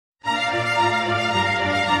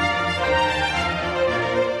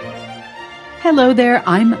Hello there,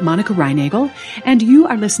 I'm Monica Reinagel, and you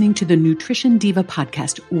are listening to the Nutrition Diva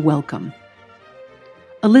podcast. Welcome.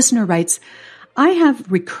 A listener writes, I have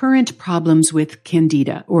recurrent problems with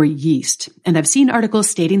Candida or yeast, and I've seen articles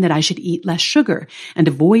stating that I should eat less sugar and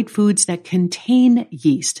avoid foods that contain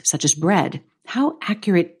yeast, such as bread. How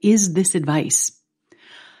accurate is this advice?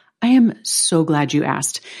 I am so glad you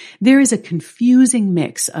asked. There is a confusing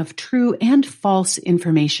mix of true and false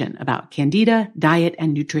information about Candida, diet,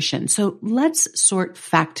 and nutrition. So let's sort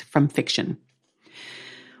fact from fiction.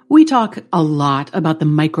 We talk a lot about the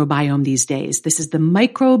microbiome these days. This is the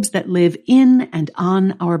microbes that live in and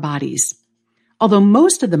on our bodies. Although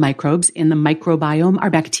most of the microbes in the microbiome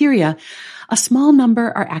are bacteria, a small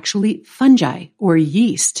number are actually fungi or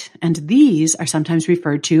yeast, and these are sometimes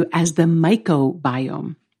referred to as the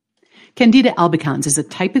mycobiome. Candida albicans is a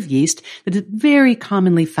type of yeast that is very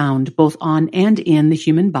commonly found both on and in the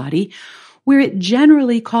human body, where it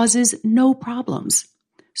generally causes no problems.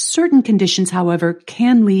 Certain conditions, however,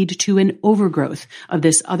 can lead to an overgrowth of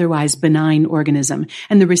this otherwise benign organism,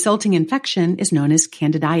 and the resulting infection is known as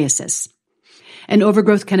candidiasis. An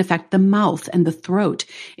overgrowth can affect the mouth and the throat,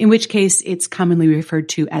 in which case it's commonly referred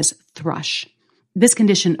to as thrush. This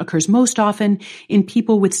condition occurs most often in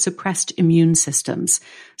people with suppressed immune systems,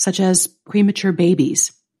 such as premature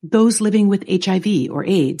babies, those living with HIV or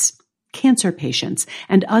AIDS, cancer patients,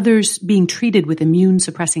 and others being treated with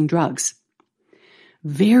immune-suppressing drugs.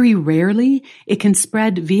 Very rarely, it can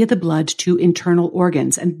spread via the blood to internal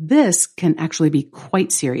organs, and this can actually be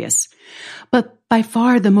quite serious. But by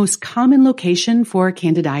far the most common location for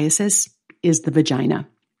candidiasis is the vagina.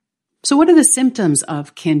 So what are the symptoms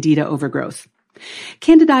of Candida overgrowth?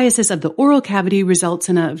 Candidiasis of the oral cavity results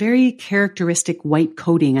in a very characteristic white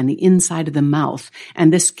coating on the inside of the mouth,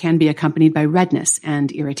 and this can be accompanied by redness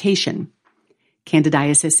and irritation.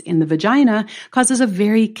 Candidiasis in the vagina causes a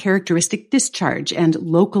very characteristic discharge and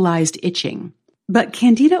localized itching. But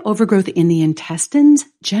Candida overgrowth in the intestines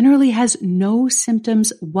generally has no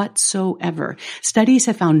symptoms whatsoever. Studies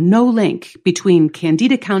have found no link between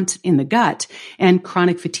Candida count in the gut and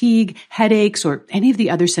chronic fatigue, headaches, or any of the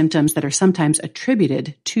other symptoms that are sometimes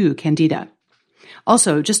attributed to Candida.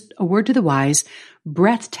 Also, just a word to the wise,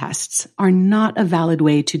 breath tests are not a valid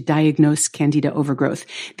way to diagnose Candida overgrowth.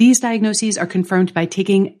 These diagnoses are confirmed by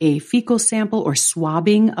taking a fecal sample or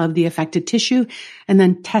swabbing of the affected tissue and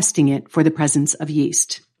then testing it for the presence of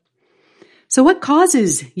yeast. So what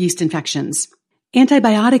causes yeast infections?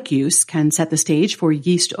 Antibiotic use can set the stage for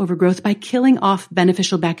yeast overgrowth by killing off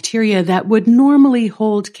beneficial bacteria that would normally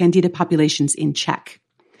hold Candida populations in check.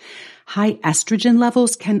 High estrogen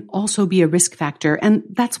levels can also be a risk factor, and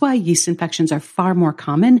that's why yeast infections are far more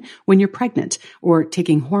common when you're pregnant or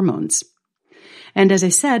taking hormones. And as I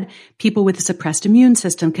said, people with a suppressed immune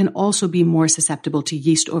system can also be more susceptible to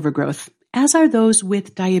yeast overgrowth, as are those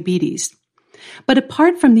with diabetes. But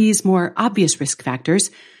apart from these more obvious risk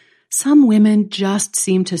factors, some women just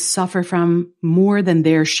seem to suffer from more than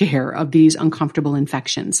their share of these uncomfortable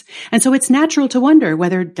infections. And so it's natural to wonder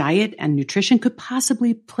whether diet and nutrition could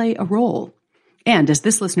possibly play a role. And as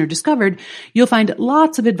this listener discovered, you'll find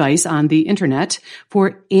lots of advice on the internet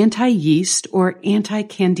for anti-yeast or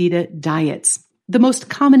anti-candida diets. The most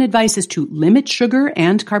common advice is to limit sugar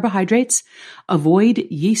and carbohydrates, avoid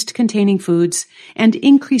yeast-containing foods, and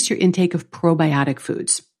increase your intake of probiotic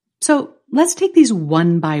foods. So let's take these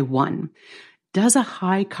one by one. Does a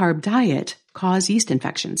high-carb diet cause yeast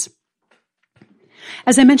infections?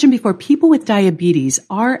 As I mentioned before, people with diabetes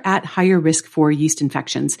are at higher risk for yeast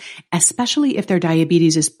infections, especially if their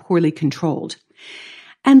diabetes is poorly controlled.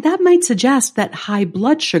 And that might suggest that high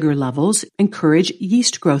blood sugar levels encourage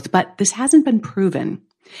yeast growth, but this hasn't been proven.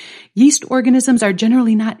 Yeast organisms are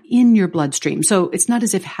generally not in your bloodstream, so it's not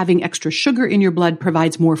as if having extra sugar in your blood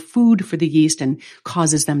provides more food for the yeast and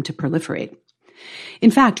causes them to proliferate. In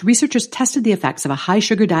fact, researchers tested the effects of a high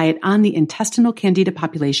sugar diet on the intestinal Candida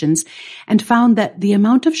populations and found that the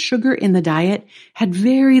amount of sugar in the diet had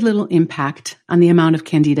very little impact on the amount of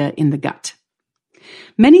Candida in the gut.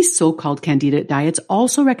 Many so-called Candida diets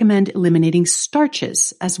also recommend eliminating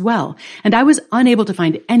starches as well, and I was unable to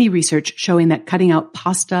find any research showing that cutting out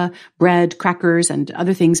pasta, bread, crackers, and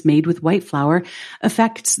other things made with white flour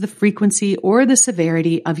affects the frequency or the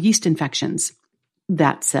severity of yeast infections.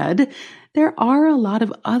 That said, there are a lot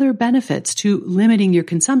of other benefits to limiting your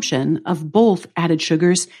consumption of both added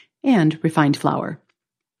sugars and refined flour.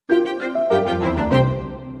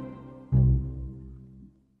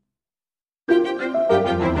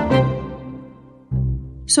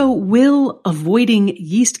 So will avoiding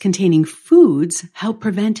yeast-containing foods help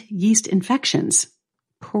prevent yeast infections?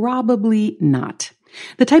 Probably not.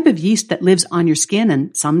 The type of yeast that lives on your skin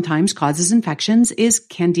and sometimes causes infections is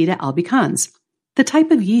Candida albicans. The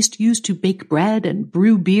type of yeast used to bake bread and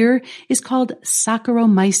brew beer is called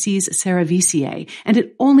Saccharomyces cerevisiae, and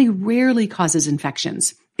it only rarely causes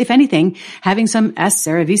infections. If anything, having some S.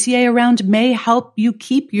 cerevisiae around may help you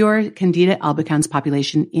keep your Candida albicans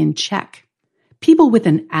population in check. People with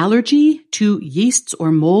an allergy to yeasts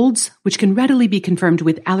or molds, which can readily be confirmed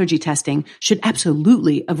with allergy testing, should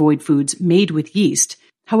absolutely avoid foods made with yeast.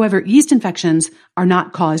 However, yeast infections are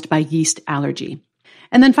not caused by yeast allergy.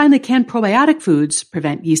 And then finally, can probiotic foods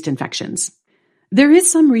prevent yeast infections? There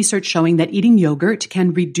is some research showing that eating yogurt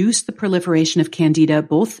can reduce the proliferation of Candida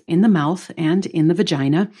both in the mouth and in the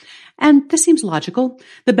vagina. And this seems logical.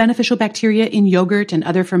 The beneficial bacteria in yogurt and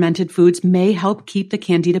other fermented foods may help keep the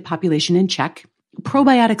Candida population in check.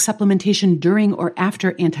 Probiotic supplementation during or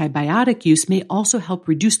after antibiotic use may also help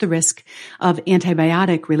reduce the risk of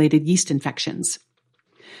antibiotic-related yeast infections.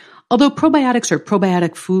 Although probiotics or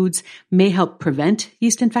probiotic foods may help prevent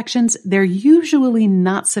yeast infections, they're usually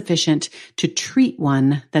not sufficient to treat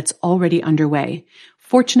one that's already underway.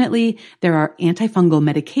 Fortunately, there are antifungal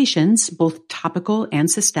medications, both topical and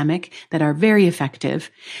systemic, that are very effective.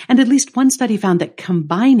 And at least one study found that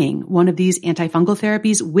combining one of these antifungal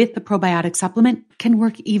therapies with the probiotic supplement can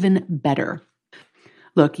work even better.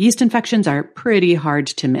 Look, yeast infections are pretty hard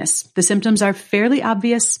to miss. The symptoms are fairly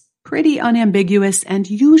obvious, pretty unambiguous, and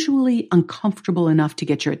usually uncomfortable enough to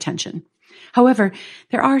get your attention. However,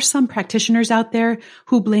 there are some practitioners out there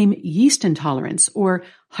who blame yeast intolerance or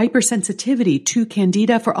hypersensitivity to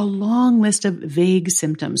Candida for a long list of vague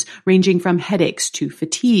symptoms, ranging from headaches to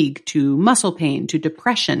fatigue to muscle pain to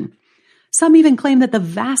depression. Some even claim that the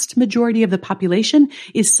vast majority of the population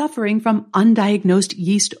is suffering from undiagnosed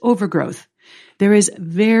yeast overgrowth. There is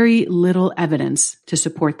very little evidence to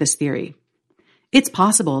support this theory. It's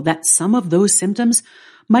possible that some of those symptoms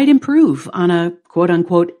might improve on a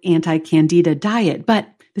quote-unquote anti-Candida diet, but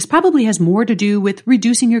this probably has more to do with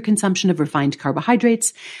reducing your consumption of refined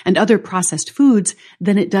carbohydrates and other processed foods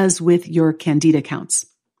than it does with your Candida counts.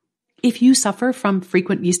 If you suffer from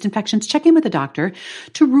frequent yeast infections, check in with a doctor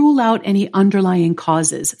to rule out any underlying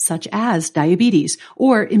causes, such as diabetes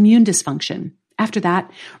or immune dysfunction. After that,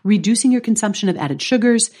 reducing your consumption of added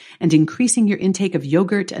sugars and increasing your intake of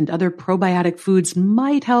yogurt and other probiotic foods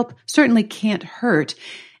might help, certainly can't hurt.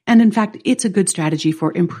 And in fact, it's a good strategy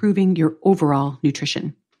for improving your overall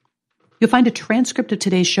nutrition. You'll find a transcript of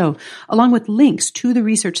today's show, along with links to the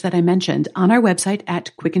research that I mentioned, on our website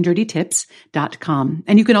at quickanddirtytips.com.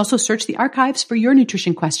 And you can also search the archives for your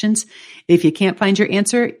nutrition questions. If you can't find your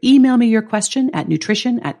answer, email me your question at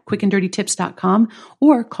nutrition@quickanddirtytips.com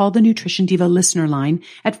or call the Nutrition Diva listener line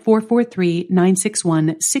at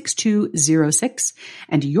 443-961-6206.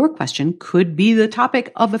 And your question could be the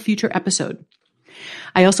topic of a future episode.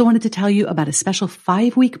 I also wanted to tell you about a special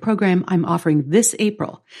 5-week program I'm offering this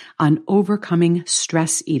April on overcoming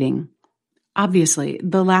stress eating. Obviously,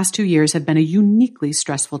 the last 2 years have been a uniquely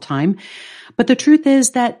stressful time, but the truth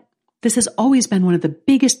is that this has always been one of the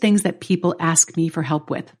biggest things that people ask me for help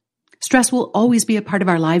with. Stress will always be a part of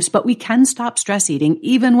our lives, but we can stop stress eating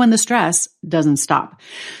even when the stress doesn't stop.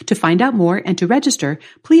 To find out more and to register,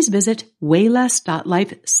 please visit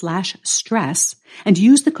wayless.life/stress and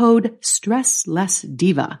use the code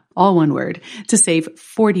STRESSLESSDIVA, all one word, to save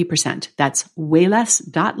 40%. That's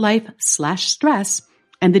wayless.life/stress,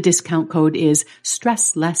 and the discount code is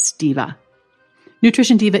STRESSLESSDIVA.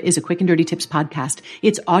 Nutrition Diva is a Quick and Dirty Tips podcast.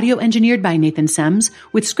 It's audio engineered by Nathan Sems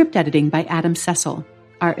with script editing by Adam Cecil.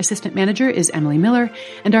 Our assistant manager is Emily Miller,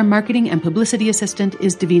 and our marketing and publicity assistant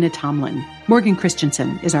is Davina Tomlin. Morgan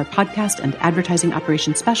Christensen is our podcast and advertising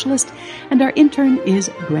operations specialist, and our intern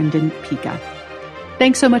is Brendan Pika.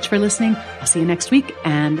 Thanks so much for listening. I'll see you next week,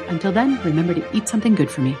 and until then, remember to eat something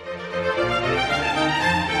good for me.